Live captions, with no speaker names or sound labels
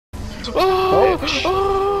Oh!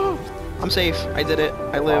 Oh! I'm safe. I did it.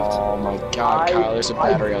 I lived. Oh my god, Kyle, there's a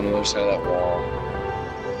battery on the other side of that wall.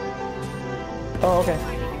 Oh, okay.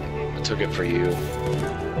 I took it for you.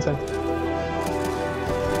 That's fine. I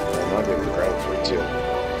might be able to grab it for you too.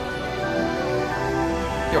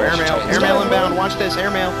 Yo, airmail. Airmail inbound. Watch this.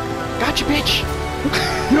 Airmail. Gotcha, bitch!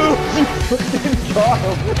 No! You fucking got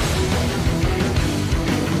him!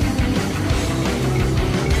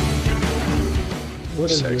 What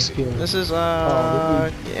is this Sexy. here? This is, this yeah,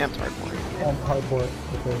 it's hardcore. Hardport.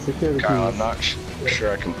 Okay, secure the Kyle, keys. I'm not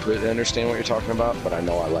sure I completely understand what you're talking about, but I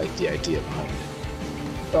know I like the idea behind it.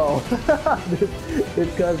 Oh,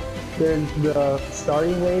 it's because there's the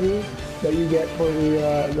starting lady that you get for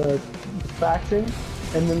the faction,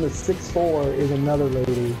 and then the 6'4" is another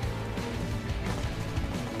lady.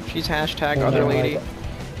 She's hashtag And other lady.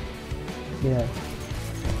 Yeah.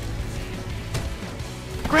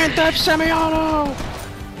 Grand Theft Semi-Auto!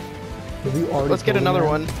 Have you already Let's get told another me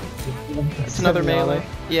one. that? It's another melee.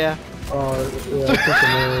 Yeah. Oh, yeah, it's just a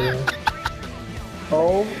melee.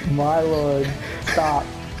 Oh my lord. Stop.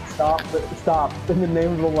 Stop. Stop. In the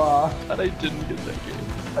name of the law. But I didn't get that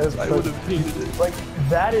game. I would have hated it. Like,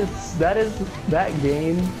 that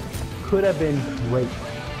game could have been great.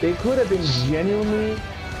 It could have been genuinely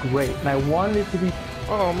great. And I wanted it to be.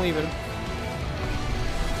 Oh, I'm leaving.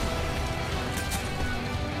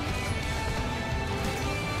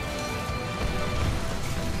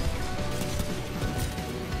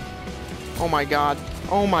 Oh my god.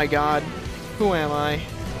 Oh my god. Who am I?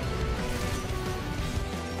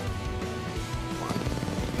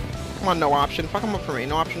 Come on, no option. Fuck him up for me.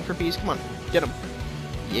 No option for peace. Come on. Get him.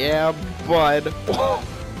 Yeah, bud.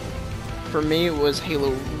 For me, it was Halo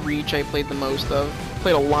Reach I played the most of.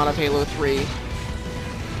 Played a lot of Halo 3.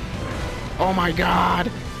 Oh my god.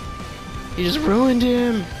 He just ruined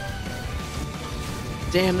him.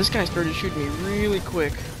 Damn, this guy started shooting me really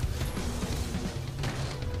quick.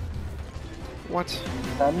 What?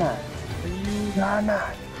 Nah.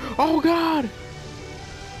 Oh god!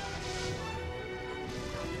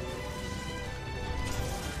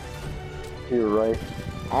 You're right.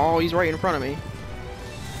 Oh, he's right in front of me.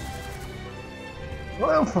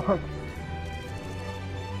 Oh, fuck.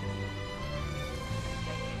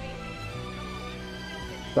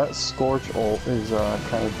 That Scorch ult is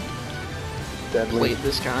kind of deadly. Played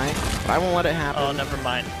this guy, but I won't let it happen. Oh, never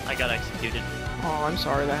mind. I got executed. Oh, I'm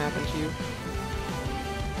sorry that happened to you.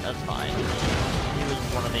 That's fine. He was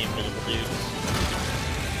one of the invisible dudes.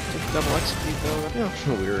 Double execute though. Yeah.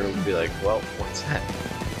 We were able to be like, well, what's that?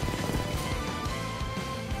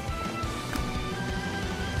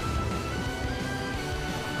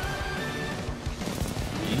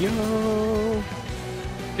 Yo!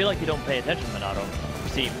 I feel like you don't pay attention to Minato.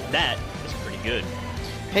 See, that is pretty good.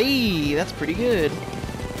 Hey, that's pretty good.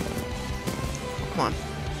 Come on.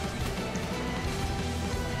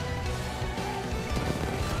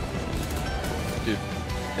 Dude,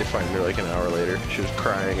 they find her like an hour later. She was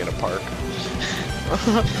crying in a park.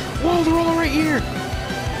 Whoa, they're all right here.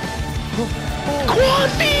 Quad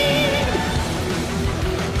feed!